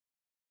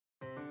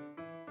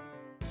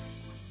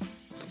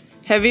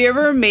Have you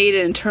ever made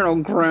an internal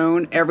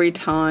groan every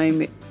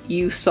time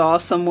you saw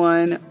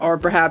someone, or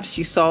perhaps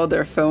you saw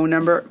their phone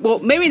number? Well,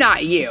 maybe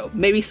not you,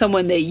 maybe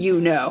someone that you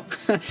know.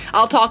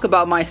 I'll talk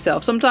about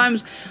myself.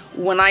 Sometimes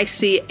when I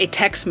see a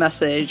text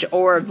message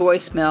or a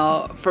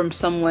voicemail from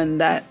someone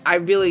that I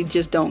really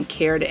just don't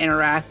care to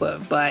interact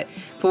with, but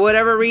for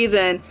whatever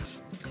reason,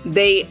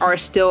 they are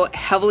still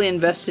heavily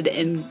invested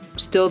in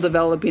still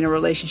developing a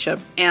relationship,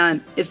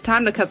 and it's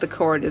time to cut the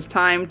cord. It's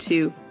time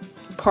to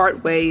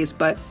part ways,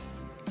 but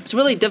it's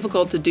really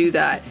difficult to do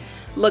that.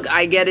 Look,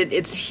 I get it.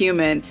 It's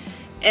human.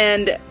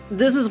 And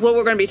this is what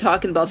we're going to be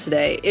talking about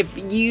today. If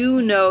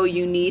you know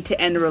you need to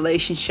end a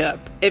relationship,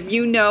 if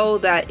you know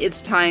that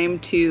it's time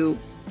to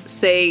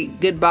say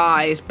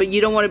goodbyes, but you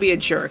don't want to be a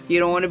jerk,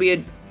 you don't want to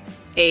be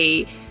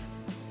a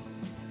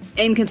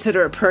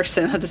inconsiderate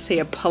person, I'll just say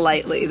it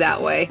politely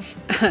that way.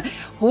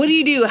 What do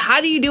you do?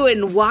 How do you do it?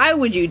 And why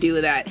would you do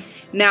that?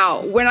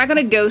 Now, we're not going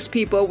to ghost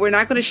people. We're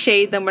not going to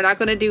shade them. We're not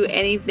going to do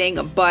anything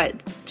but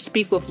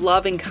speak with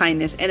love and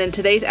kindness. And in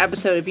today's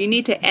episode, if you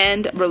need to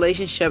end a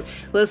relationship,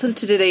 listen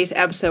to today's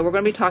episode. We're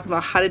going to be talking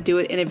about how to do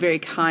it in a very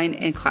kind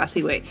and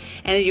classy way.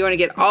 And you're going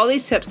to get all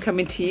these tips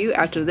coming to you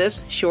after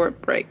this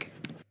short break.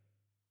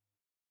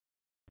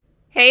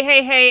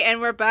 Hey,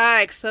 and we're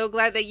back. So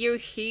glad that you're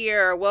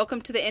here. Welcome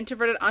to the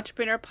Introverted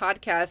Entrepreneur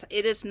Podcast.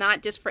 It is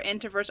not just for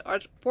introverts or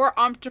for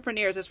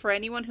entrepreneurs. It's for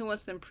anyone who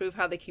wants to improve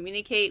how they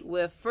communicate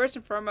with, first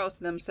and foremost,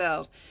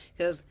 themselves.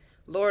 Because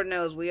Lord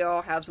knows we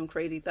all have some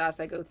crazy thoughts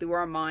that go through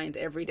our mind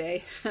every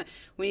day.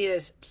 We need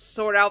to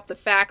sort out the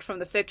fact from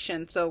the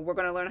fiction. So we're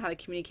going to learn how to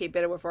communicate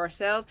better with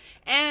ourselves.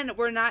 And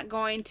we're not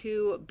going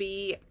to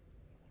be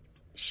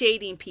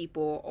shading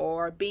people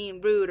or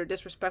being rude or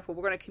disrespectful.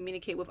 We're going to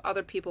communicate with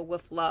other people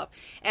with love.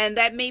 And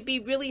that may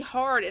be really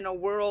hard in a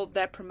world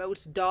that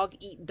promotes dog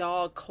eat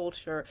dog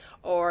culture,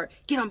 or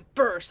get them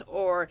first,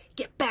 or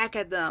get back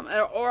at them,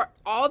 or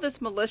all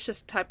this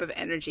malicious type of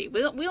energy. We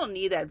don't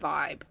need that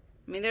vibe.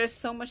 I mean, there's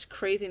so much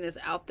craziness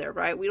out there,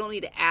 right? We don't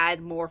need to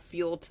add more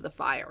fuel to the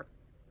fire.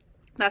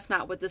 That's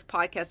not what this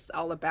podcast is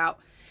all about.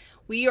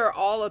 We are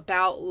all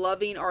about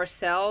loving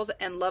ourselves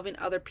and loving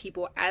other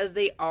people as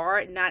they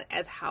are, not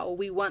as how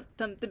we want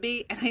them to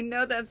be. And I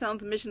know that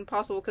sounds mission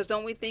impossible, because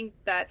don't we think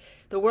that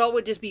the world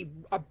would just be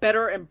a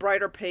better and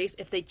brighter place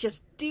if they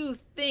just do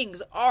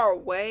things our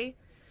way?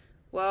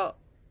 Well,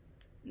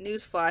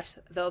 newsflash,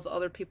 those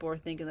other people are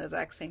thinking the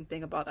exact same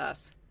thing about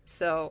us.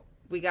 So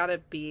we got to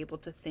be able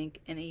to think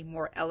in a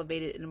more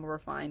elevated and more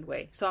refined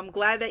way. So I'm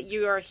glad that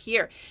you are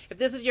here. If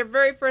this is your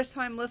very first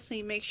time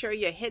listening, make sure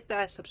you hit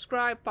that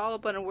subscribe, follow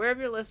button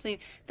wherever you're listening.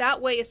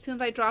 That way, as soon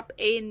as I drop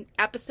an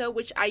episode,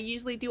 which I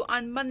usually do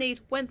on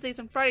Mondays, Wednesdays,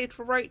 and Fridays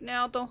for right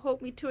now, don't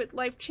hold me to it.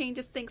 Life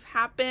changes, things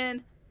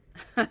happen.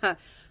 For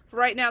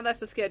right now, that's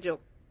the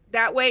schedule.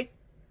 That way,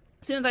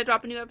 as soon as I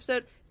drop a new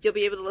episode, you'll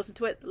be able to listen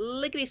to it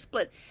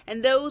lickety-split.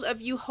 And those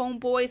of you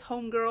homeboys,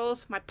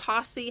 homegirls, my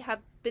posse have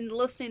been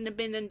listening and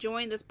been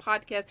enjoying this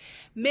podcast,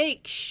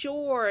 make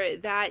sure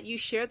that you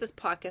share this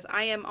podcast.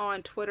 I am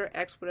on Twitter,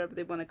 X, whatever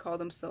they want to call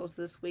themselves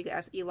this week,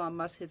 as Elon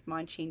Musk, his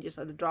mind changes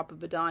at the drop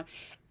of a dime.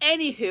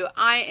 Anywho,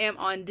 I am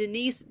on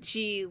Denise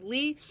G.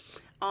 Lee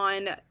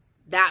on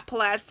that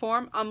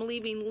platform. I'm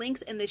leaving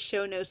links in the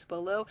show notes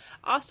below.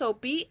 Also,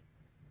 be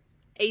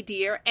a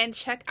dear and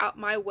check out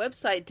my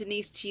website,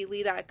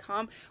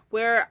 deniseglee.com,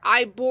 where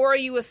I bore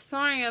you with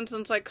science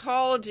and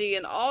psychology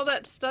and all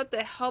that stuff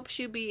that helps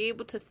you be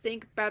able to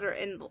think better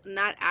and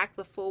not act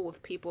the fool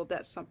with people if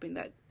that's something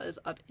that is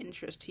of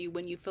interest to you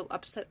when you feel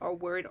upset or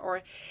worried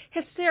or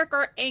hysterical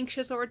or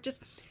anxious or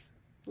just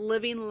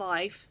living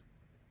life,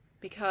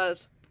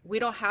 because we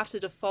don't have to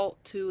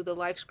default to the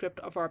life script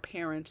of our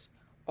parents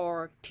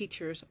or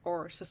teachers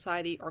or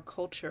society or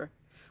culture.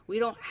 We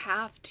don't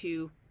have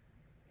to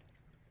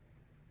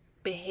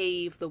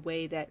behave the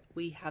way that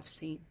we have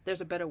seen. There's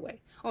a better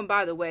way. Oh, and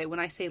by the way, when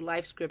I say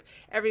life script,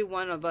 every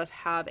one of us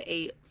have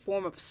a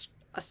form of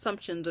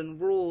assumptions and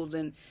rules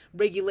and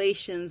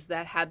regulations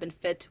that have been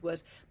fed to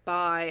us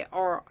by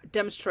our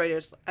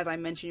demonstrators, as I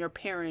mentioned, your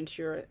parents,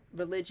 your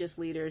religious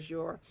leaders,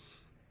 your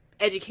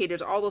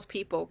educators, all those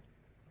people.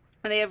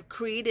 And they have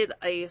created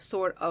a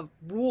sort of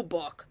rule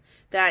book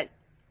that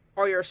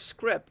are your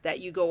script that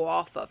you go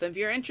off of. And if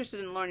you're interested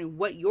in learning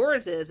what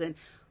yours is and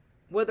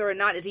whether or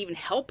not it's even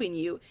helping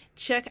you,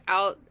 check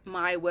out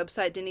my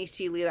website,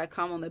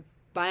 deniseglee.com. On the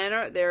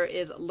banner, there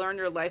is Learn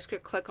Your Life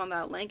Script. Click on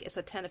that link. It's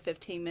a 10 to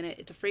 15 minute.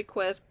 It's a free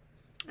quiz.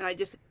 And I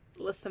just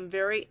list some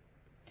very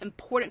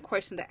important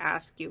questions to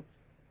ask you.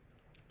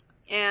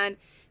 And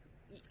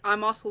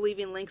I'm also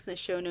leaving links in the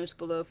show notes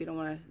below if you don't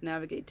want to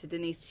navigate to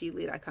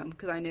deniseglee.com,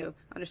 because I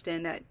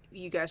understand that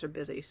you guys are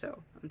busy,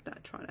 so I'm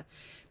not trying to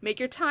make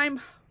your time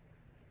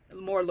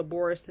more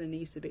laborious than it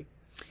needs to be.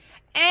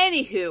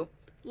 Anywho,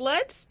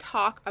 let's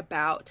talk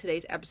about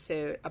today's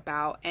episode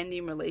about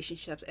ending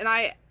relationships. And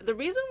the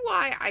reason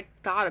why I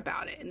thought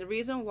about it and the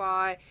reason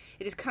why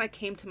it just kind of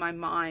came to my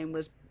mind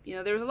was,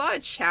 there was a lot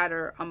of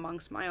chatter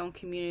amongst my own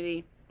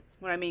community.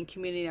 When I mean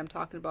community, I'm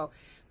talking about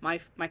my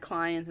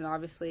clients, and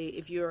obviously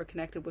if you're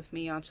connected with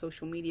me on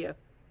social media,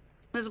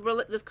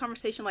 this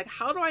conversation, like,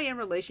 how do I end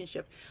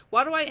relationships?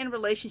 Why do I end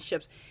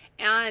relationships?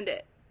 And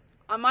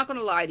I'm not going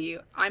to lie to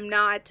you. I'm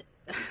not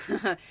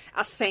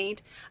a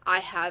saint. I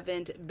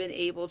haven't been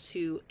able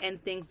to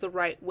end things the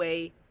right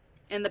way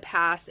in the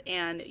past.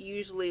 And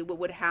usually what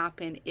would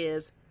happen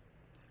is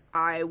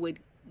I would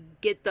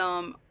get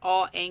them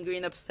all angry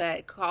and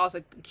upset, cause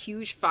a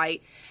huge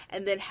fight,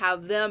 and then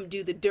have them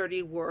do the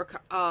dirty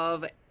work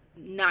of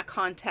not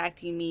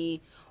contacting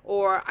me,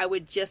 or I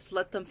would just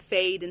let them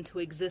fade into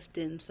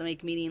existence,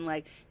 like meaning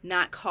like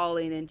not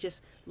calling and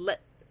just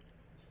let,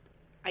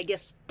 I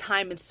guess,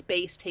 time and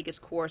space take its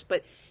course.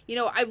 But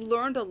I've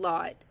learned a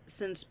lot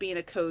since being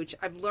a coach.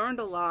 I've learned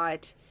a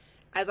lot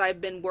as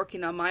I've been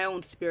working on my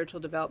own spiritual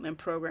development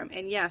program.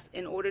 And yes,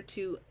 in order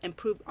to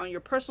improve on your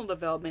personal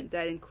development,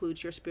 that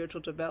includes your spiritual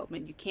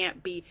development. You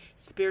can't be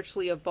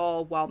spiritually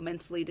evolved while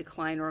mentally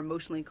declined or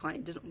emotionally declined.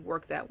 It doesn't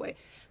work that way.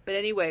 But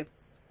anyway,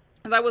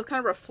 as I was kind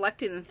of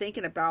reflecting and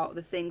thinking about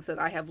the things that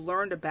I have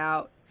learned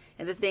about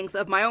and the things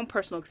of my own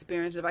personal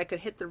experience, if I could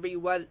hit the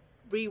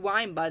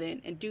rewind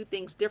button and do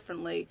things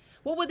differently,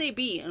 what would they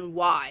be and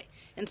why?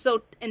 And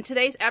so in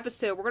today's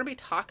episode, we're going to be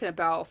talking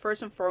about,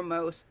 first and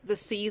foremost, the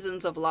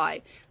seasons of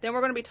life. Then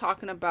we're going to be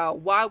talking about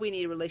why we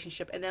need a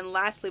relationship. And then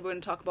lastly, we're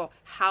going to talk about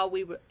how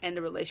we end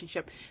a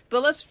relationship.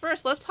 But let's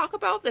talk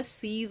about the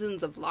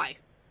seasons of life.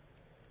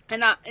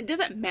 And it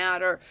doesn't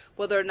matter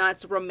whether or not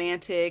it's a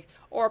romantic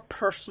or a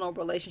personal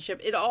relationship.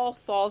 It all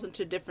falls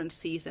into different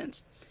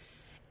seasons.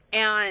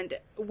 And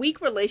weak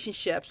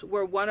relationships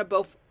where one or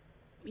both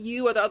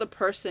you or the other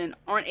person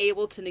aren't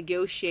able to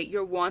negotiate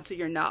your wants or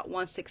your not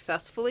wants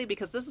successfully,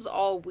 because this is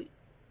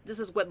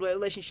what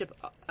relationship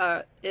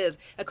is,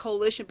 a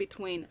coalition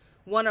between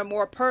one or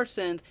more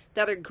persons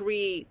that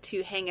agree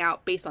to hang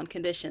out based on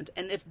conditions.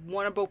 And if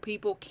one or both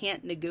people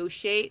can't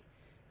negotiate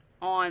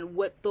on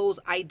what those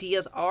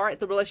ideas are,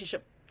 the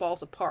relationship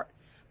falls apart.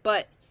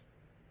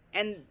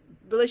 And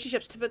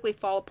relationships typically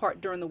fall apart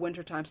during the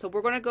winter time. So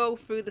we're going to go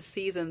through the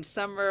seasons: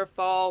 summer,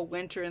 fall,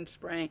 winter, and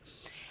spring.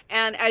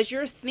 And as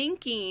you're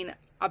thinking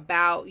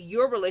about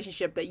your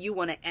relationship that you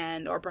want to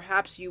end, or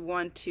perhaps you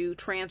want to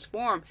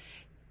transform,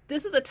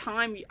 this is the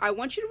time I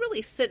want you to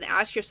really sit and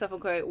ask yourself,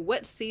 okay,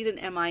 what season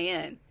am I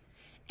in?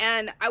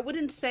 And I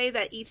wouldn't say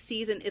that each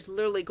season is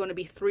literally going to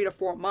be 3 to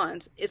 4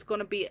 months. It's going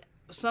to be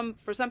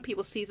for some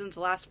people, seasons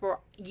last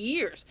for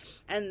years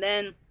and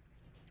then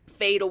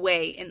fade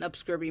away in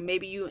obscurity.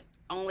 Maybe you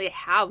only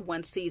have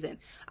one season.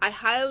 I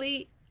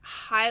highly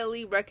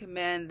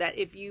recommend that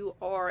if you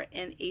are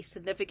in a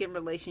significant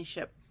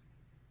relationship,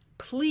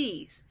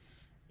 please,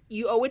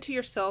 you owe it to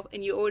yourself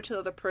and you owe it to the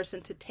other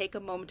person to take a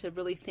moment to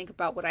really think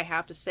about what I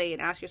have to say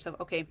and ask yourself,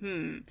 okay,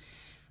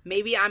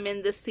 maybe I'm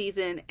in this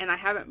season and I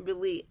haven't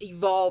really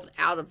evolved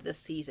out of this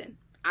season.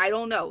 I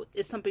don't know.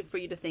 It's something for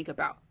you to think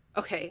about.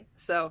 Okay,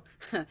 so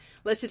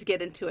let's just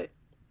get into it.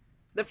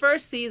 The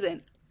first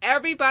season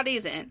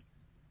everybody's in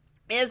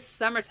is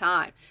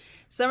summertime.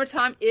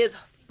 Summertime is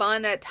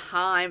fun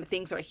time.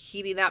 Things are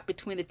heating up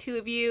between the two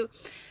of you.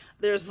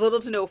 There's little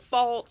to no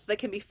faults that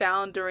can be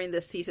found during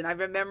this season. I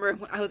remember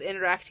when I was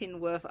interacting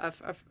with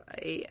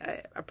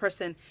a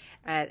person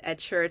at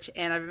church,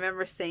 and I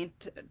remember saying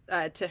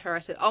to her, I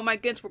said, oh my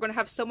goodness, we're going to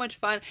have so much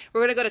fun.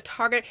 We're going to go to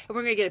Target, and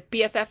we're going to get a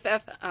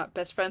BFFF,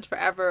 Best Friends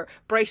Forever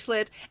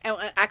bracelet, and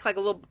act like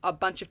a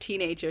bunch of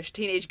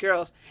teenage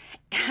girls.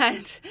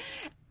 And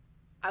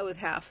I was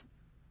half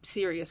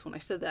serious when I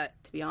said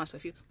that, to be honest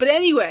with you. But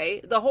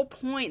anyway, the whole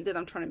point that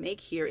I'm trying to make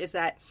here is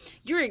that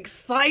you're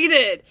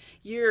excited.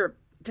 You're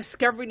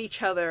discovering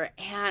each other,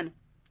 and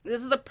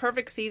this is the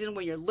perfect season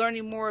when you're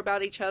learning more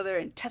about each other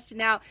and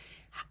testing out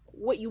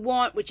what you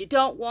want, what you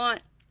don't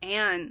want,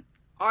 and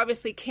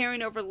obviously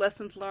carrying over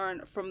lessons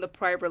learned from the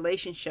prior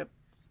relationship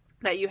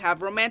that you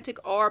have, romantic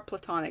or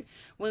platonic.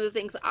 One of the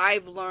things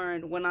I've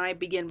learned when I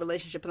begin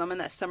relationship, and I'm in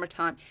that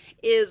summertime,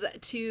 is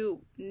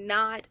to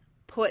not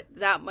put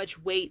that much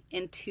weight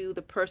into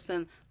the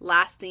person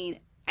lasting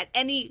at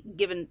any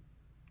given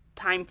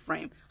time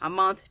frame, a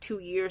month, 2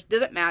 years,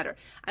 doesn't matter.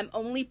 I'm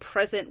only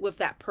present with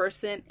that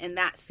person in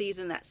that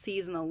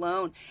season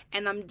alone,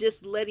 and I'm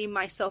just letting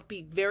myself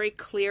be very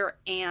clear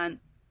and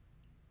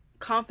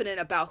confident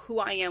about who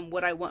I am,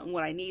 what I want, and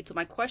what I need. So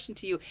my question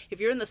to you, if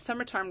you're in the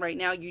summertime right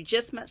now, you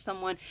just met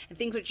someone and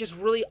things are just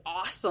really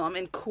awesome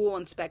and cool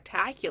and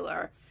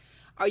spectacular,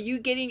 are you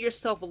getting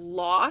yourself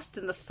lost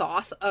in the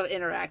sauce of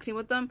interacting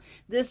with them?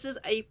 This is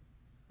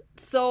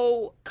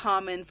so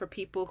common for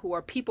people who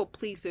are people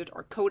pleasers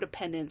or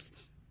codependents,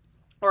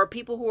 or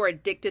people who are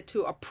addicted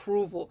to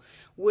approval,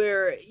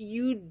 where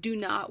you do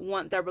not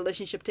want that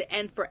relationship to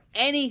end for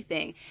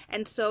anything.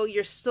 And so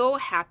you're so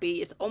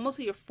happy. It's almost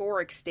a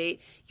euphoric state.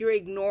 You're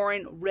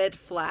ignoring red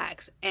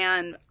flags.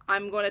 And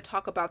I'm going to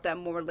talk about that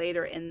more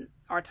later in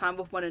our time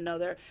with one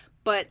another.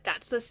 But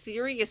that's a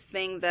serious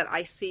thing that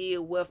I see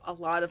with a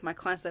lot of my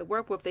clients I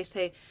work with. They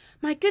say,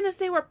 my goodness,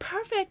 they were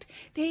perfect.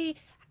 They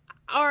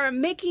are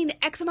making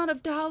X amount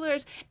of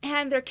dollars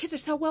and their kids are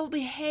so well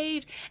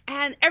behaved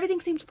and everything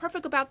seems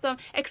perfect about them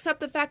except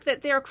the fact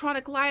that they're a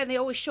chronic liar and they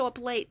always show up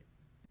late.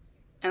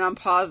 And I'm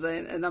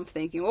pausing and I'm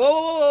thinking,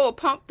 whoa,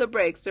 pump the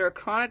brakes. They're a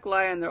chronic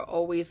liar and they're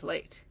always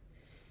late.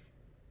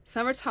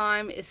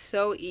 Summertime is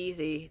so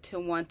easy to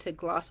want to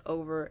gloss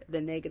over the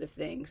negative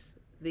things,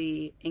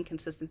 the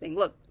inconsistent thing.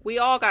 Look, we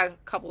all got a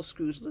couple of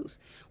screws loose.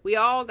 We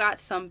all got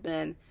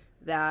something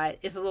that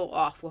is a little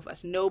off with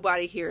us.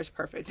 Nobody here is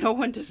perfect. No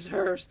one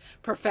deserves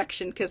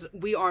perfection because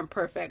we aren't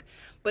perfect.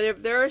 But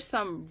if there are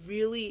some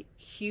really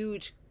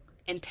huge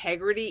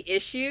integrity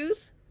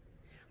issues,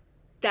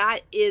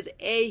 that is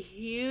a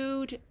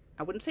huge,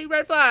 I wouldn't say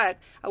red flag,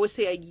 I would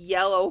say a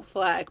yellow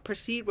flag.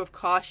 Proceed with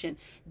caution.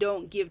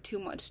 Don't give too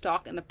much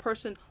stock in the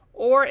person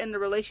or in the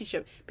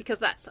relationship, because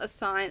that's a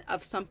sign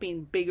of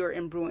something bigger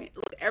and brewing.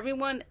 Look,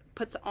 everyone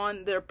puts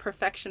on their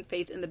perfection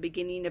face in the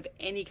beginning of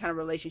any kind of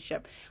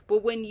relationship.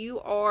 But when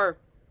you are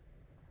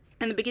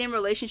in the beginning of a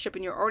relationship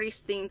and you're already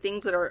seeing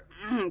things that are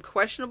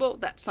questionable,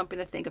 that's something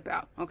to think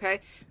about, okay?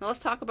 Now let's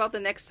talk about the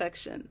next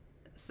season,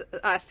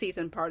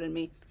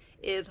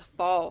 is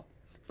fall.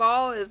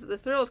 Fall is, the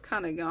thrill is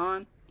kind of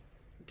gone.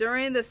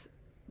 During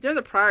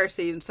the prior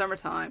season,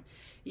 summertime,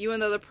 you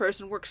and the other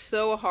person worked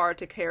so hard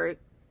to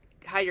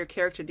hide your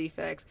character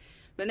defects.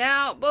 But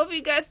now, both of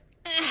you guys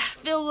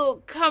feel a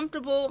little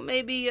comfortable,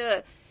 maybe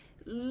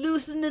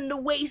loosening the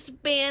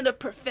waistband of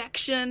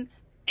perfection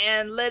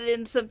and let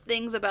in some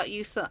things about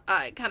you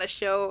kind of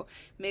show.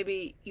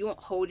 Maybe you won't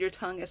hold your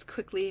tongue as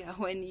quickly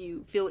when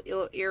you feel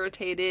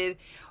irritated,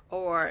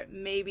 or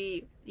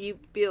maybe you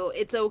feel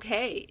it's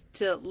okay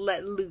to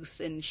let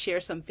loose and share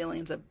some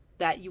feelings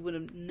that you would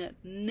have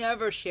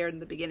never shared in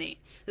the beginning.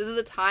 This is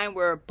a time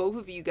where both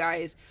of you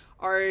guys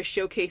are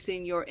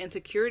showcasing your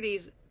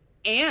insecurities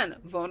and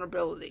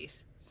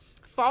vulnerabilities.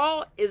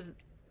 Fall is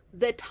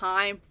the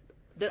time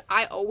that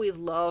I always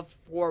love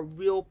for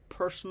real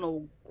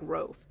personal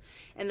growth,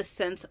 in the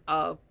sense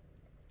of,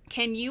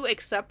 can you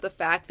accept the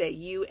fact that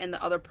you and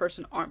the other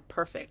person aren't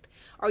perfect?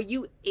 Are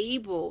you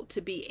able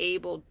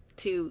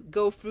to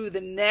go through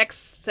the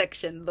next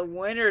section, the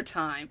winter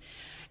time?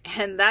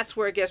 And that's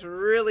where it gets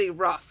really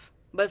rough.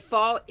 But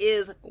fall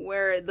is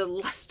where the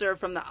luster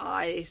from the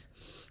eyes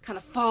kind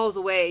of falls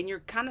away and you're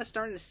kind of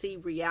starting to see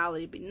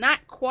reality, but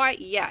not quite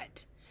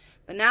yet.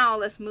 But now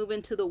let's move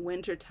into the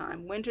winter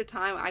time. Winter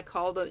time I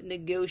call the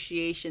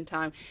negotiation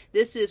time.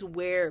 This is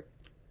where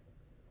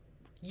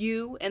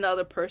you and the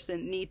other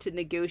person need to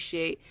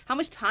negotiate how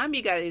much time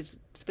you guys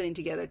spending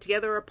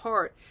together or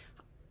apart.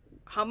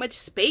 How much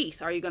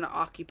space are you going to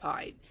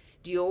occupy?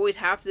 Do you always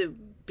have to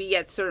be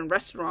at certain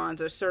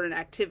restaurants or certain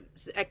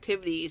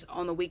activities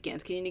on the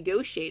weekends? Can you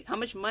negotiate how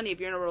much money, if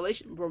you're in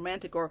a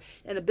romantic or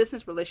in a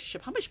business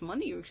relationship, how much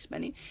money you're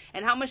spending?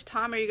 And how much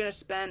time are you going to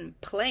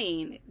spend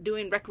playing,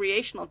 doing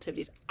recreational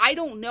activities? I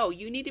don't know.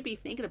 You need to be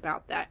thinking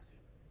about that.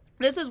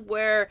 This is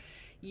where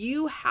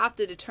you have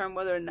to determine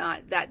whether or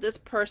not that this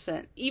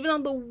person, even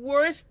on the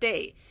worst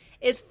day,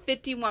 is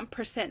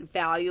 51%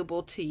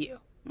 valuable to you.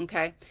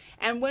 Okay,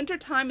 and winter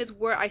time is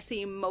where I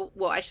see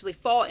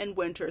fall and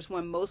winter is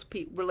when most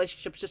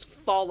relationships just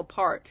fall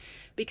apart,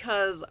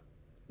 because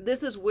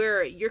this is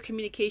where your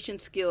communication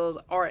skills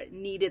are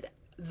needed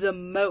the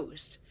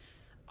most.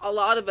 A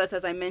lot of us,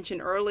 as I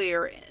mentioned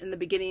earlier in the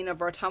beginning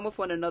of our time with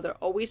one another,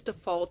 always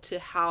default to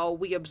how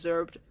we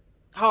observed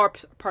how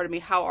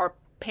our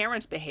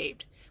parents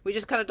behaved. We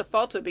just kind of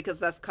default to it because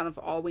that's kind of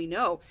all we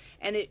know.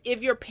 And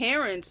if your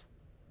parents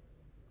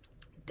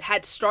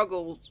had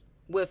struggled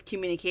with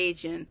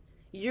communication,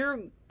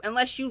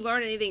 unless you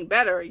learn anything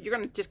better, you're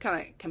going to just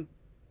kind of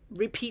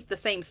repeat the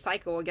same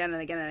cycle again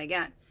and again and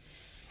again.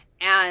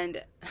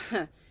 And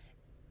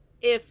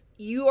if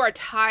you are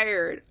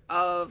tired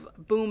of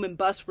boom and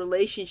bust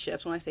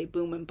relationships, when I say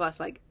boom and bust,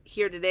 like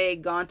here today,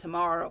 gone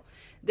tomorrow,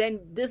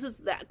 then this is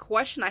that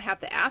question I have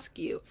to ask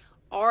you.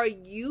 Are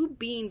you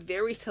being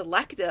very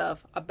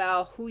selective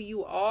about who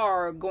you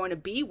are going to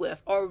be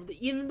with, or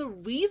even the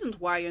reasons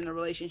why you're in the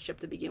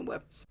relationship to begin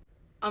with?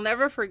 I'll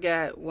never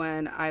forget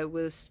when I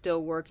was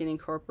still working in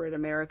corporate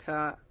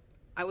America.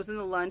 I was in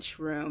the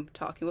lunchroom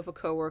talking with a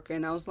coworker,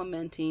 and I was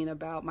lamenting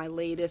about my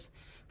latest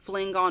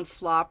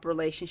fling-on-flop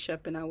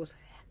relationship, and I was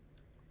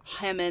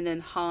hemming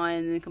and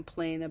hawing and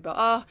complaining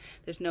about,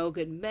 there's no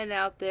good men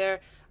out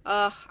there.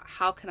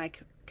 How can I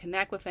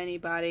connect with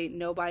anybody?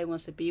 Nobody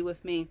wants to be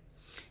with me.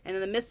 And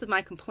in the midst of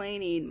my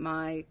complaining,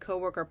 my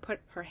coworker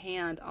put her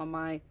hand on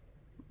my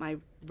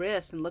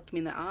wrist and looked me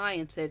in the eye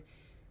and said,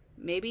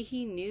 maybe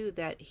he knew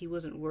that he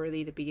wasn't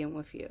worthy to begin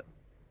with you.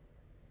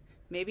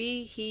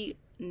 Maybe he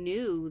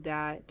knew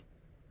that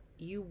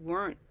you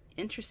weren't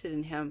interested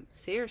in him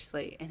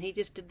seriously, and he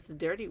just did the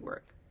dirty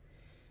work.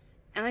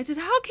 And I said,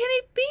 how can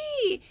it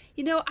be?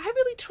 I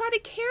really tried to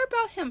care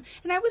about him,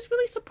 and I was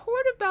really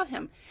supportive about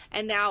him.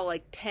 And now,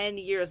 like 10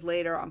 years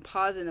later, I'm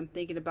pausing, I'm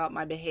thinking about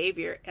my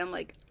behavior, and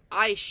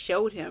I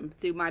showed him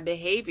through my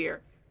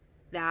behavior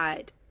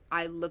that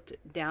I looked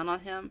down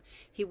on him.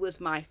 He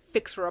was my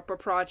fixer-upper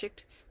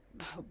project.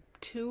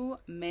 Too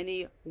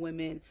many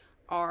women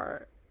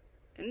are,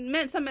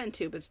 and some men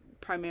too, but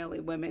primarily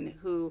women,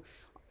 who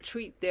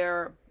treat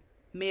their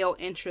male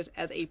interest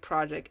as a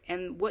project.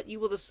 And what you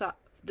will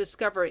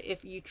discover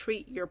if you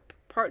treat your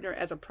partner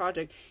as a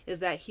project is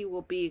that he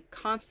will be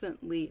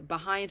constantly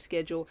behind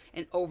schedule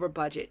and over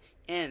budget,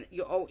 and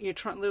you're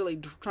literally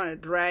trying to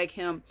drag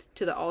him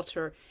to the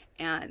altar,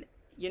 and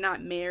you're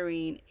not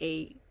marrying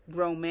a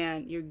grown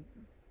man, you're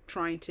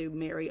trying to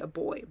marry a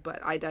boy. But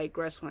I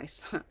digress when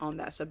I on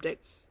that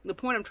subject. The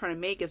point I'm trying to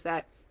make is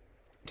that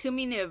too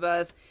many of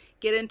us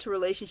get into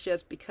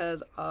relationships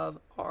because of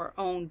our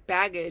own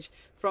baggage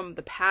from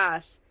the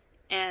past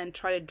and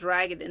try to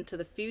drag it into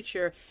the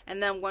future,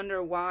 and then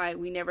wonder why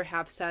we never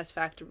have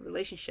satisfactory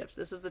relationships.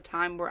 This is the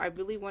time where I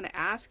really want to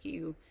ask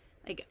you,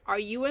 like, are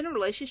you in a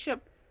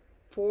relationship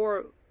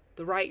for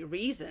the right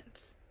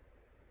reasons?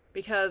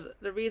 Because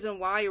the reason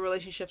why your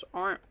relationships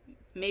aren't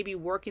maybe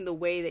working the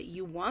way that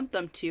you want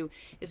them to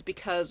is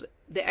because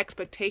the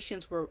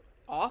expectations were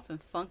off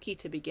and funky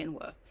to begin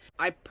with.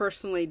 I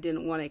personally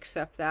didn't want to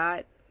accept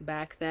that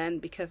back then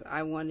because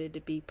I wanted to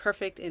be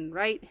perfect and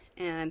right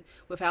and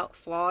without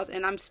flaws,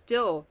 and I'm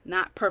still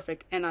not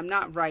perfect and I'm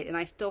not right and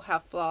I still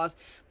have flaws,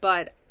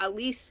 but at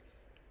least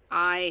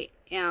I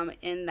am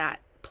in that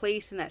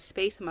place, in that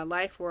space in my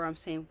life where I'm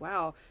saying,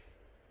 wow,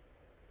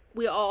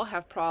 we all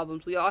have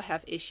problems, we all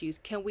have issues.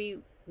 Can we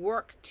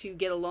work to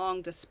get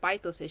along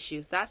despite those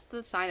issues? That's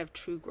the sign of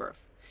true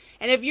growth.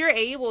 And if you're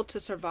able to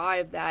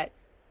survive that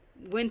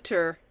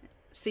winter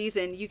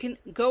season, you can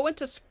go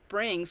into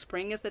spring.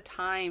 Spring is the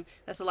time,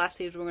 that's the last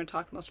stage we're going to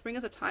talk about. Spring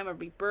is a time of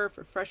rebirth,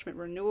 refreshment,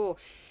 renewal.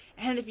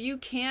 And if you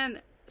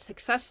can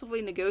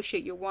successfully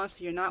negotiate your wants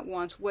and your not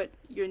wants, what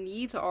your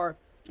needs are,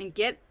 and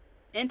get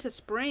into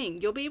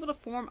spring, you'll be able to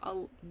form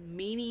a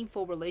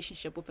meaningful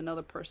relationship with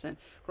another person,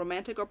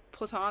 romantic or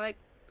platonic.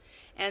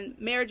 And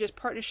marriages,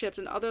 partnerships,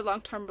 and other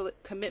long-term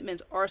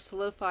commitments are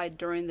solidified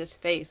during this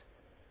phase.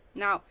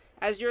 Now,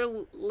 as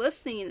you're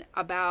listening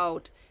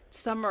about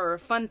summer,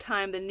 fun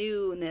time, the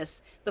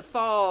newness, the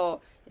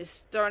fall is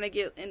starting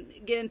to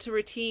get into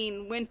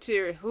routine,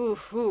 winter,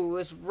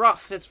 it's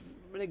rough, it's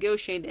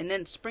negotiating, and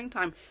then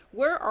springtime,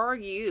 where are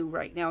you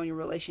right now in your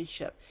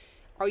relationship?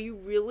 Are you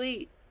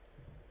really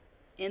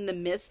in the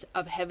midst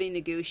of heavy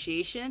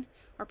negotiation?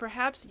 Or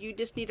perhaps you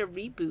just need a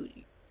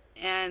reboot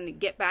and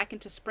get back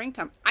into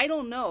springtime? I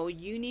don't know.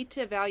 You need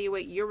to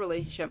evaluate your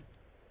relationship.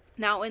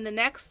 Now, in the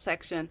next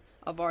section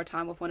of our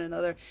time with one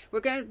another,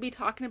 we're going to be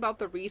talking about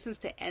the reasons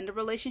to end a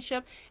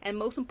relationship, and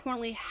most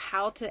importantly,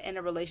 how to end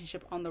a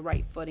relationship on the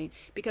right footing,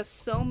 because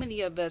so many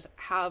of us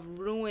have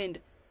ruined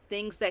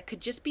things that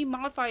could just be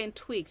modified and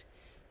tweaked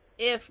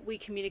if we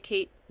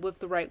communicate with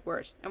the right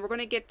words. And we're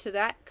going to get to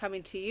that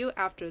coming to you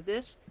after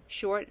this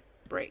short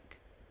break.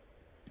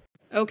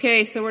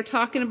 Okay, so we're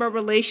talking about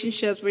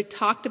relationships. We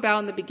talked about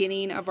in the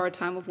beginning of our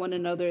time with one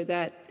another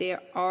that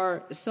there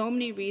are so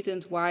many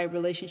reasons why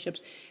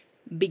relationships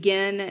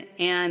begin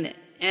and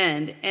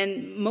end,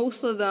 and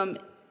most of them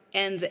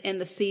ends in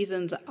the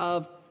seasons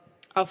of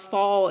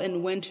fall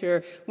and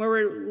winter, where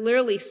we're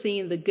literally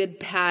seeing the good,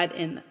 bad,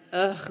 and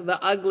the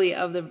ugly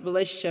of the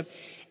relationship.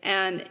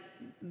 And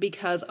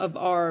because of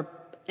our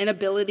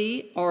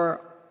inability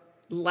or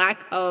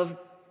lack of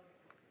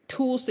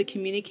tools to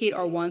communicate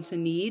our wants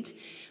and needs,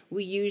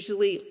 we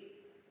usually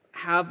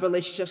have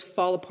relationships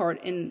fall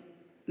apart in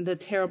the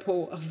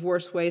terrible of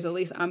worst ways. At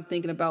least I'm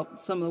thinking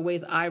about some of the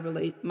ways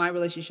my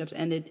relationships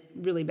ended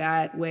really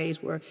bad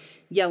ways, where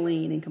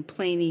yelling and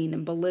complaining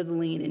and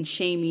belittling and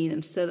shaming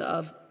instead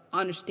of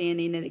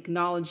understanding and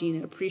acknowledging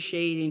and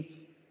appreciating.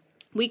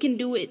 We can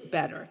do it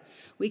better.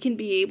 We can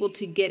be able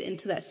to get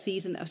into that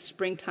season of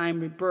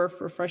springtime,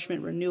 rebirth,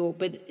 refreshment, renewal.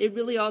 But it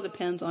really all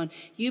depends on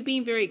you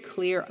being very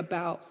clear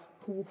about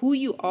who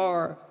you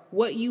are,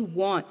 what you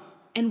want,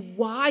 and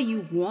why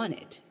you want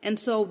it. And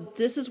so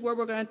this is where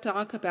we're going to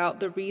talk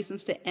about the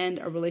reasons to end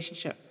a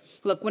relationship.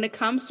 Look, when it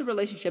comes to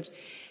relationships,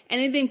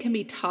 anything can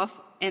be tough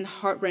and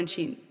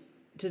heart-wrenching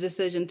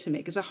decision to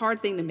make. It's a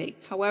hard thing to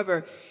make.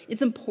 However,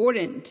 it's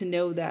important to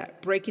know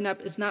that breaking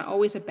up is not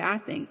always a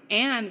bad thing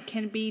and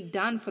can be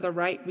done for the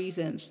right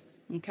reasons.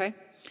 Okay?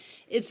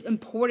 It's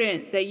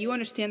important that you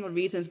understand the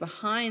reasons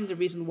behind the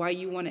reason why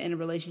you want to end a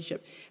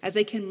relationship, as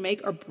they can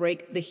make or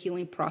break the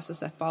healing process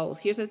that follows.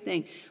 Here's the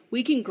thing.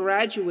 We can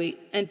graduate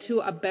into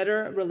a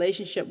better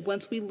relationship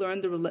once we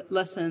learn the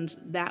lessons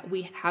that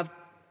we have,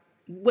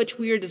 which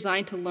we are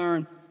designed to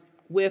learn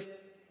with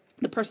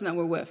the person that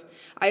we're with.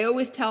 I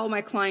always tell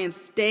my clients,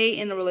 stay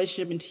in a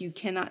relationship until you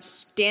cannot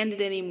stand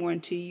it anymore,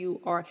 until you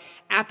are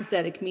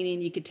apathetic,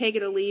 meaning you can take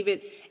it or leave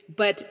it,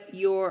 but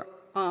you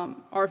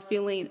are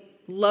feeling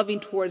loving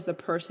towards the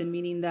person,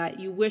 meaning that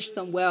you wish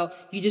them well,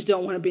 you just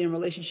don't want to be in a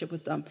relationship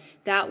with them.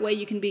 That way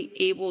you can be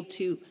able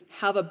to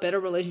have a better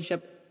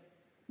relationship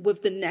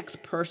with the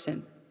next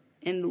person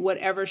in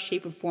whatever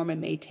shape or form it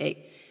may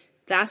take.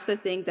 That's the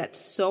thing that's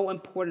so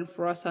important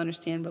for us to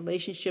understand.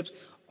 Relationships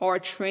are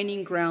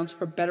training grounds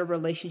for better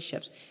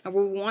relationships, and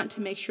we want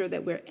to make sure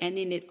that we're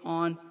ending it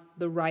on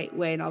the right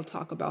way, and I'll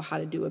talk about how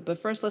to do it. But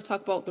first, let's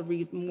talk about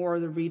more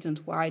of the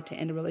reasons why to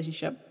end a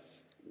relationship.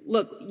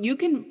 Look, you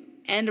can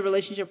end a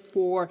relationship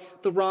for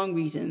the wrong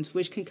reasons,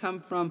 which can come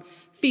from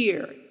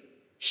fear,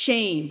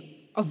 shame,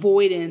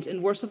 avoidance,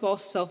 and worst of all,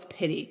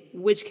 self-pity,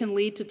 which can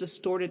lead to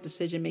distorted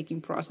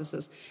decision-making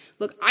processes.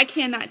 Look, I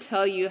cannot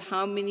tell you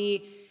how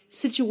many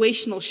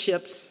situational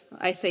ships,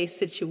 I say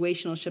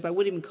situational ship, I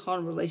wouldn't even call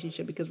them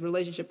relationship, because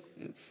relationship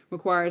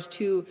requires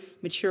two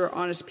mature,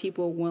 honest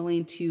people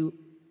willing to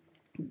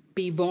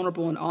be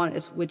vulnerable and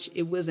honest, which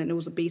it wasn't. It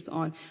was based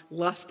on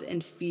lust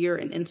and fear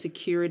and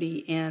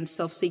insecurity and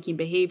self-seeking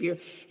behavior.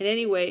 And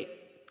anyway,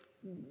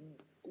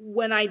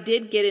 when I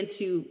did get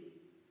into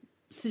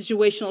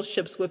situational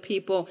ships with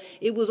people,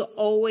 it was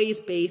always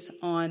based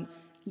on,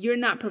 you're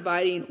not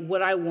providing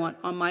what I want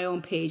on my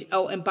own page.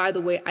 Oh, and by the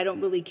way, I don't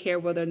really care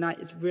whether or not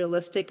it's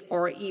realistic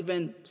or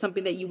even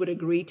something that you would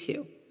agree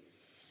to.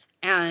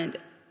 And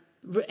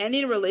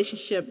ending a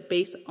relationship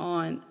based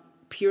on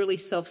purely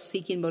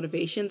self-seeking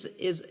motivations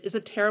is a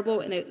terrible,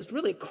 and it's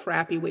really a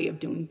crappy way of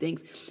doing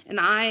things. And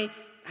I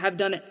have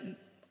done it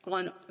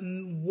on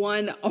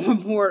one or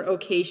more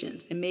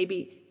occasions, and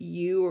maybe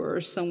you or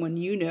someone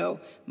you know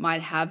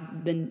might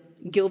have been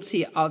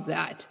guilty of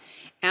that.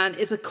 And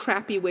it's a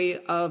crappy way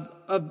of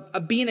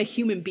being a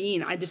human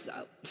being. I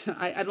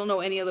don't know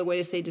any other way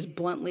to say just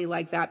bluntly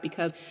like that,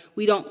 because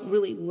we don't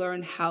really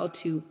learn how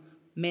to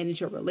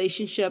manage our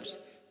relationships,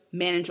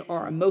 manage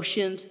our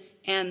emotions,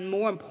 and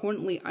more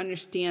importantly,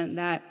 understand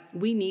that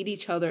we need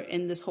each other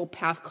in this whole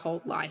path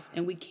called life.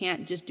 And we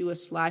can't just do a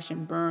slash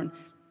and burn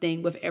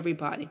thing with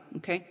everybody,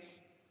 okay?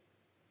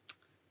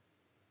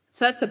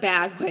 So that's a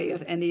bad way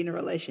of ending a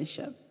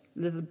relationship.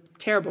 There's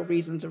terrible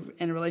reasons to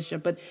end a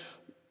relationship. But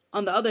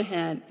on the other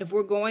hand, if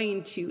we're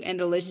going to end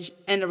a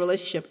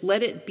relationship,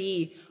 let it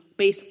be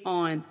based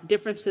on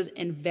differences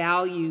in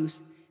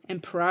values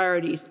and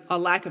priorities, a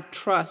lack of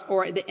trust,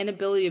 or the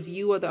inability of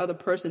you or the other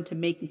person to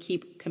make and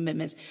keep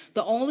commitments.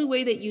 The only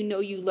way that you know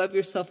you love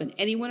yourself and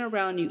anyone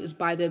around you is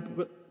by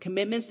the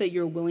commitments that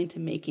you're willing to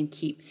make and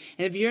keep.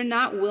 And if you're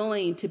not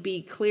willing to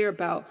be clear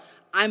about,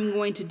 I'm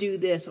going to do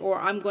this, or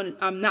I'm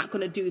not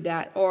going to do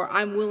that, or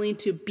I'm willing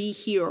to be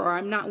here, or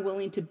I'm not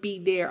willing to be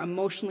there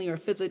emotionally or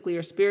physically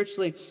or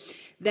spiritually,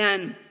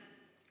 then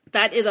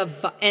that is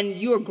and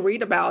you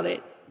agreed about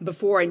it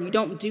before and you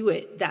don't do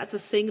it, that's a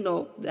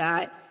signal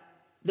that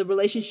the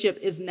relationship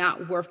is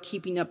not worth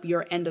keeping up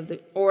your end of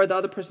or the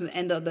other person's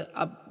end of the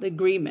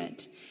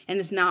agreement. And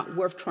it's not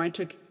worth trying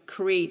to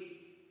create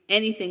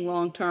anything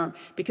long term,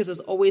 because it's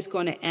always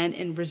going to end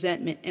in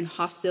resentment and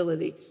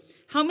hostility.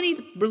 How many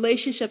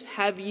relationships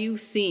have you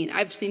seen?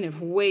 I've seen it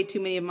way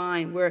too many of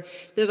mine, where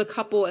there's a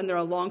couple and they're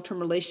a long-term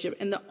relationship,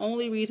 and the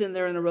only reason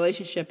they're in a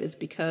relationship is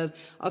because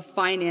of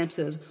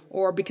finances,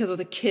 or because of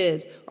the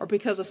kids, or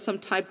because of some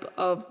type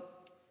of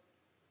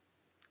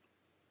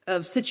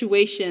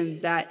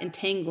situation that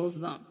entangles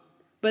them.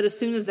 But as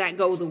soon as that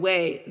goes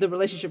away, the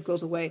relationship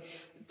goes away.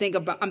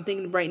 I'm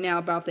thinking right now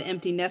about the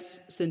empty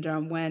nest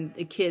syndrome, when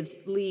the kids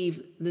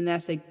leave the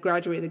nest, they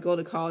graduate, they go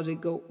to college,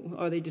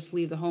 or they just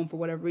leave the home for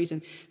whatever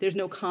reason. There's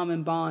no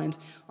common bonds,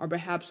 or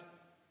perhaps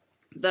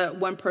the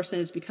one person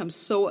has become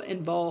so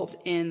involved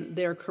in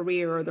their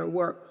career or their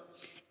work,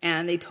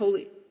 and they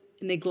totally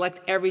neglect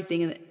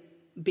everything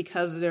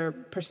because they're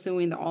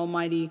pursuing the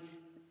almighty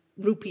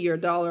rupee or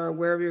dollar or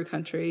wherever your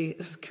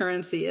country's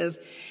currency is.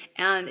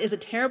 And it's a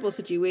terrible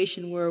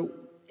situation where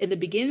in the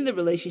beginning of the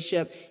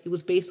relationship, it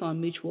was based on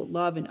mutual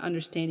love and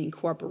understanding,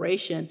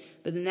 cooperation,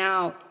 but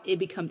now it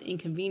becomes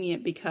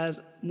inconvenient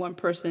because one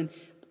person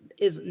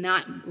is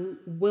not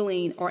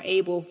willing or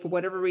able, for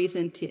whatever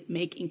reason, to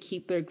make and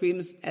keep their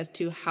agreements as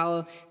to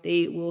how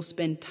they will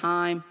spend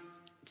time,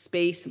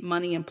 space,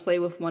 money, and play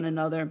with one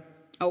another.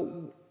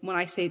 When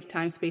I say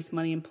time, space,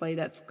 money, and play,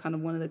 that's kind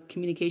of one of the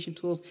communication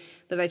tools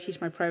that I teach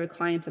my private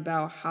clients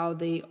about how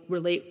they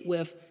relate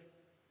with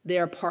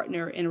their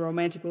partner in a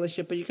romantic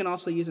relationship, but you can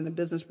also use it in a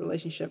business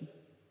relationship.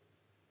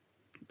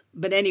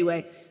 But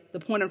anyway, the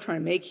point I'm trying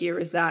to make here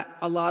is that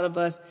a lot of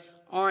us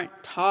aren't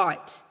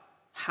taught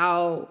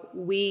how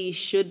we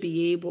should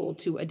be able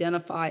to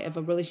identify if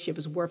a relationship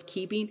is worth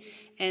keeping,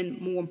 and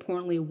more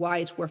importantly, why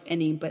it's worth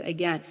ending. But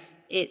again,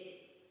 it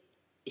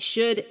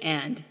should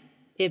end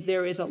if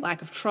there is a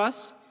lack of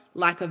trust,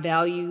 lack of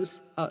values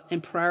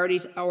and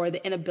priorities, or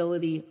the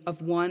inability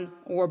of one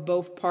or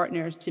both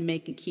partners to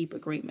make and keep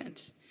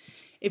agreements.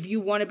 If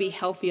you want to be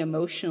healthy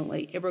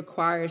emotionally, it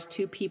requires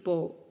two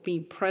people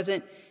being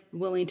present,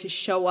 willing to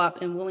show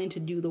up, and willing to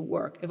do the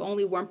work. If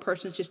only one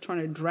person is just trying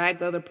to drag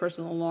the other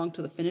person along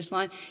to the finish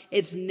line,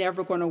 it's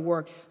never going to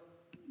work.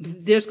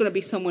 There's going to be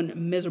someone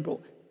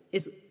miserable.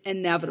 It's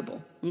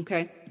inevitable,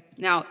 okay?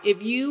 Now,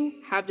 if you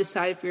have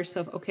decided for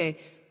yourself, okay,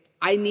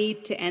 I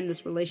need to end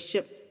this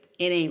relationship,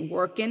 it ain't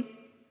working,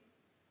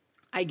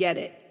 I get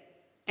it.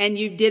 And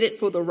you did it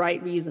for the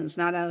right reasons,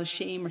 not out of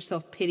shame or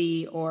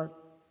self-pity or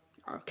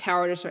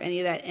cowardice or any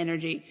of that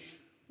energy.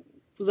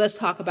 Let's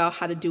talk about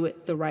how to do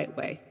it the right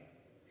way.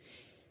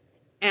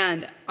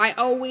 And I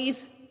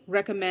always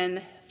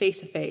recommend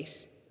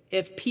face-to-face.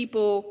 If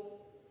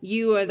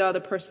you or the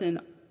other person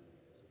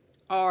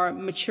are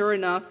mature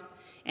enough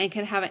and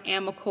can have an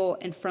amicable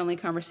and friendly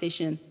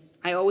conversation,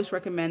 I always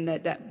recommend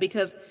that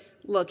because,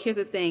 look, here's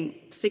the thing,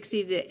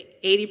 60 to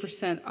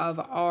 80% of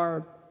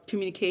our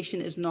communication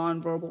is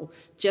nonverbal.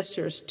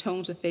 Gestures,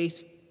 tones of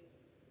face,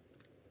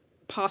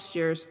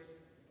 postures,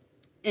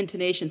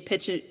 intonation,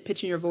 pitch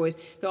in your voice,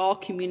 they're all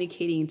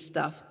communicating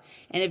stuff.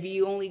 And if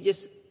you only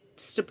just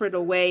strip it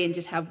away and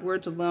just have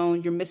words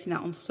alone, you're missing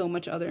out on so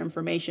much other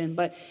information.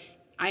 But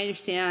I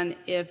understand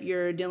if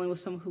you're dealing with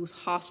someone who's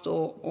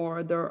hostile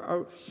or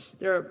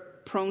they're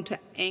prone to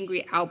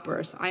angry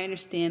outbursts. I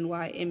understand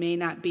why it may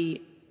not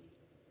be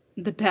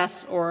the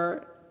best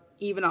or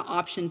even an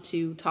option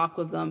to talk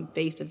with them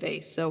face to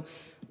face. So,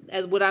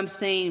 as what I'm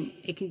saying,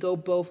 it can go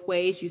both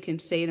ways. You can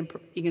say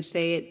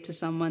it to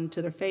someone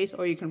to their face,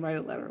 or you can write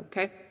a letter.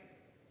 Okay,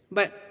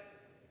 but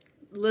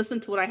listen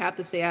to what I have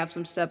to say. I have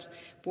some steps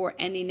for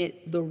ending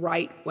it the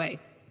right way.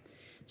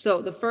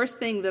 So, the first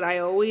thing that I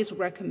always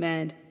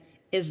recommend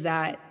is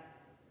that,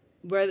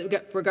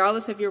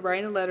 regardless if you're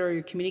writing a letter or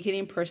you're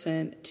communicating in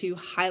person, to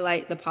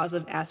highlight the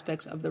positive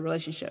aspects of the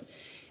relationship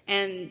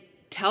and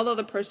tell the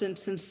other person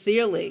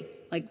sincerely,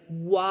 like,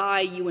 why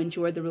you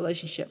enjoyed the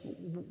relationship.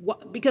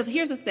 Because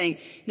here's the thing,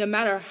 no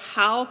matter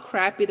how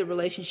crappy the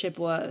relationship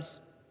was,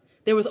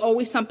 there was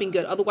always something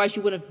good. Otherwise,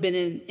 you wouldn't have been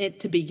in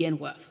it to begin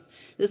with.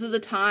 This is the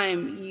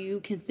time you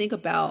can think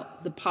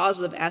about the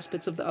positive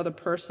aspects of the other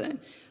person,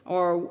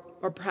 or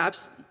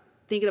perhaps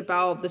thinking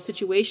about the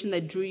situation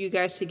that drew you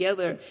guys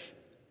together.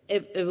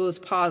 If it was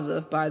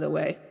positive, by the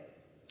way.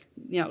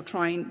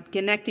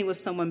 Connecting with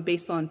someone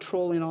based on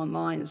trolling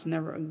online is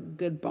never a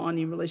good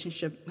bonding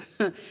relationship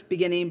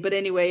beginning. But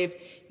anyway, if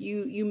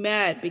you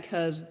met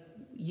because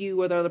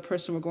you or the other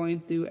person were going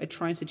through a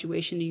trying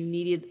situation, you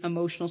needed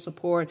emotional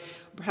support,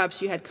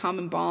 perhaps you had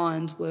common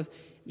bonds with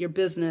your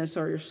business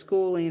or your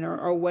schooling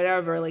or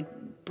whatever,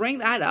 like, bring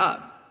that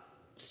up.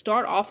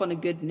 Start off on a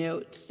good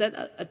note. Set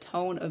a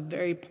tone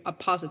of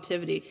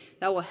positivity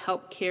that will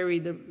help carry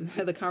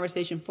the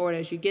conversation forward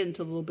as you get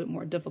into a little bit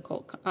more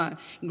difficult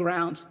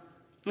grounds.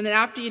 And then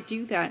after you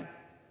do that,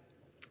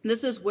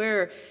 this is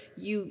where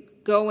you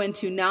go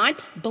into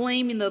not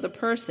blaming the other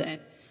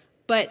person,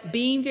 but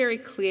being very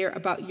clear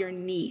about your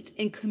needs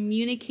and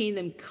communicating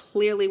them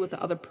clearly with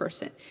the other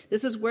person.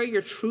 This is where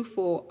you're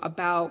truthful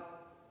about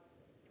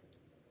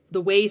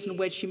the ways in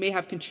which you may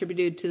have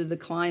contributed to the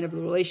decline of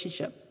the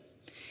relationship.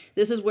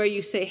 This is where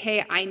you say,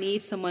 hey, I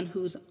need someone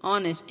who's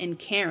honest and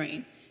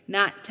caring,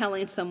 not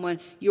telling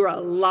someone you're a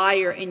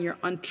liar and you're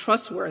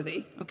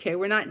untrustworthy. Okay,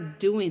 we're not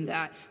doing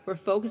that. We're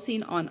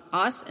focusing on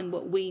us and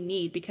what we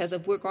need, because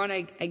if we're going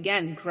to,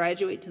 again,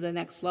 graduate to the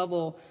next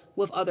level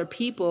with other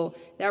people,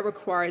 that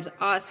requires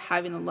us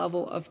having a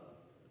level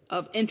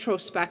of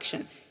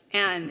introspection.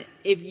 And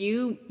if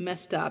you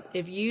messed up,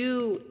 if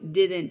you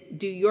didn't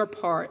do your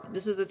part,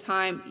 this is a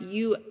time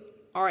you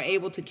are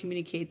able to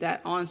communicate that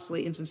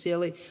honestly and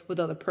sincerely with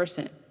the other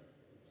person.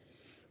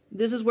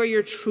 This is where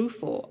you're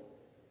truthful.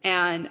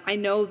 And I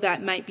know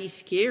that might be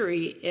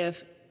scary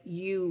if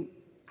you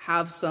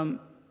have some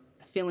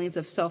feelings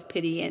of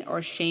self-pity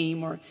or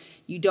shame, or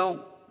you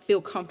don't feel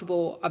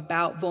comfortable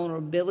about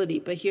vulnerability.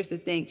 But here's the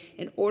thing.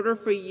 In order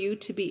for you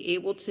to be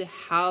able to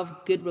have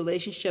good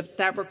relationships,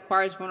 that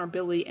requires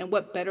vulnerability. And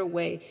what better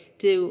way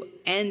to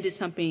end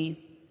something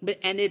but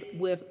end it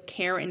with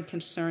care and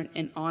concern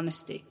and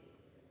honesty?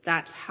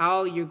 That's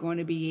how you're going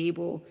to be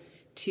able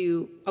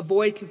to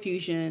avoid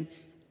confusion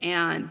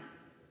and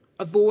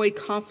avoid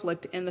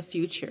conflict in the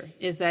future,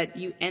 is that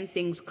you end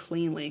things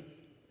cleanly.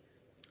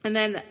 And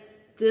then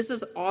this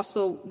is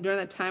also, during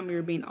that time where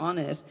you're being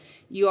honest,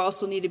 you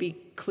also need to be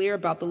clear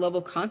about the level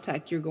of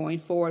contact you're going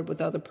forward with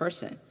the other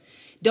person.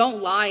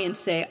 Don't lie and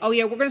say, oh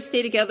yeah, we're going to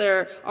stay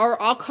together,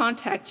 or I'll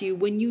contact you,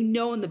 when you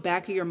know in the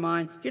back of your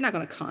mind, you're not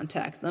going to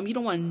contact them. You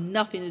don't want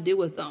nothing to do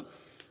with them.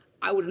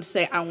 I wouldn't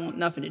say I want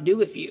nothing to do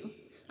with you.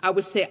 I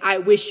would say I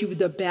wish you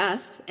the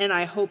best, and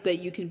I hope that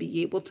you can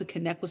be able to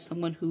connect with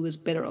someone who is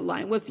better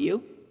aligned with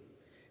you.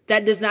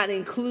 That does not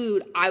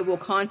include I will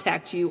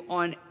contact you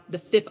on the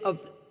 5th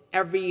of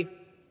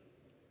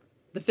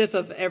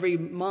every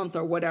month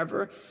or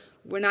whatever.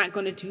 We're not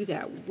going to do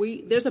that.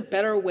 There's a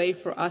better way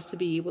for us to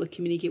be able to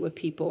communicate with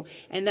people,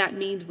 and that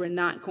means we're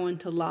not going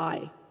to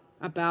lie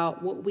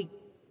about what we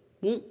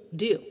won't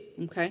do,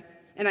 okay?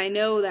 And I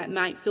know that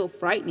might feel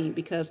frightening,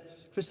 because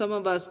for some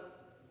of us,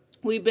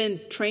 we've been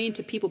trained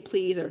to people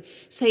please or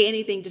say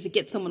anything just to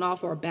get someone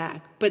off our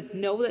back. But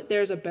know that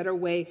there's a better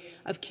way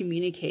of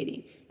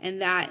communicating.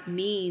 And that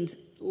means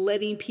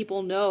letting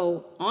people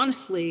know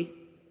honestly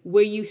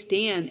where you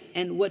stand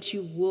and what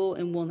you will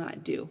and will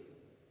not do.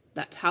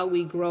 That's how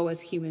we grow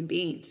as human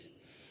beings.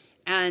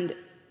 And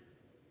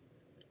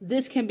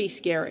this can be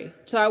scary.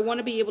 So I want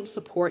to be able to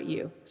support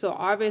you. So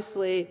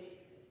obviously,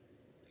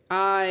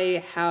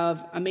 I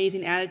have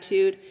Amazing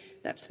Attitude.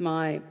 That's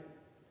my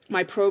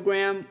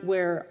program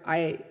where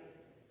I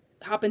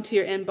hop into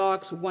your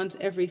inbox once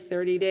every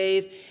 30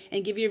 days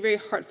and give you a very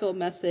heartfelt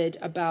message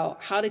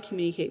about how to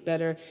communicate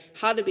better,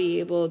 how to be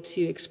able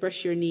to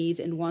express your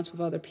needs and wants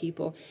with other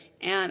people,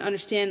 and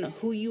understand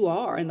who you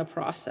are in the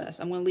process.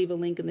 I'm going to leave a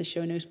link in the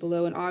show notes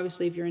below. And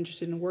obviously, if you're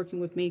interested in working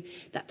with me,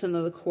 that's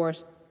another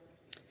course.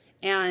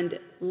 And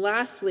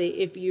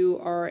lastly, if you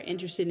are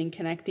interested in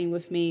connecting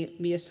with me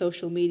via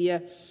social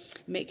media,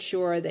 make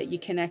sure that you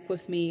connect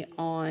with me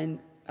on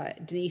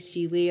Denise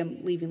G. Lee.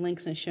 I'm leaving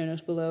links in the show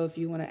notes below if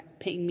you want to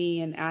ping me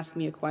and ask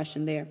me a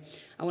question there.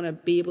 I want to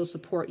be able to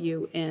support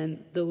you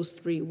in those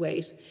 3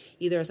 ways,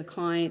 either as a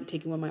client,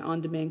 taking one of my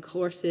on-demand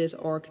courses,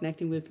 or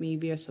connecting with me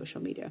via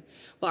social media.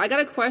 Well, I got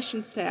a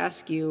question to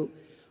ask you.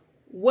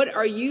 What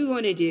are you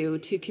going to do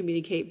to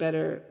communicate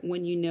better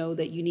when you know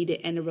that you need to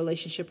end a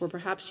relationship, or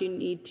perhaps you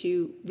need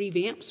to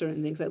revamp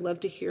certain things? I'd love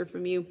to hear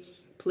from you.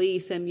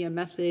 Please send me a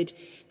message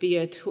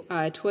via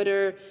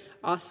Twitter.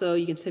 Also,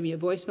 you can send me a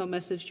voicemail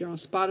message. You're on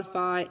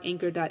Spotify,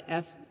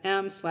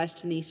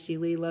 anchor.fm/Denise G.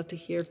 Lee. Love to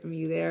hear from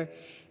you there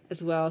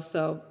as well.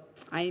 So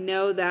I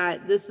know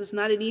that this is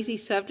not an easy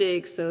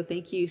subject, so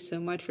thank you so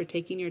much for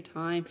taking your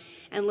time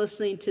and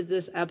listening to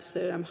this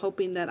episode. I'm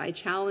hoping that I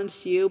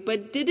challenged you,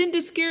 but didn't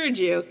discourage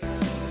you.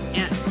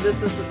 And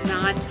this is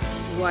not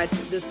what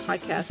this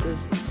podcast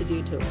is to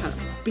do, to kind of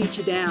beat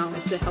you down.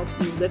 It's to help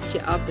you lift you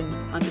up and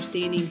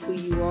understanding who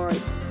you are,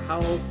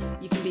 how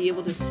you can be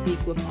able to speak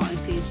with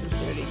honesty and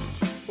sincerity.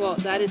 Well,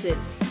 that is it.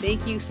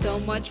 Thank you so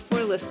much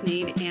for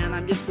listening, and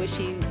I'm just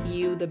wishing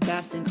you the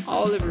best in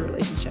all of your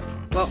relationships.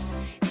 Well,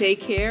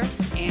 take care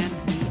and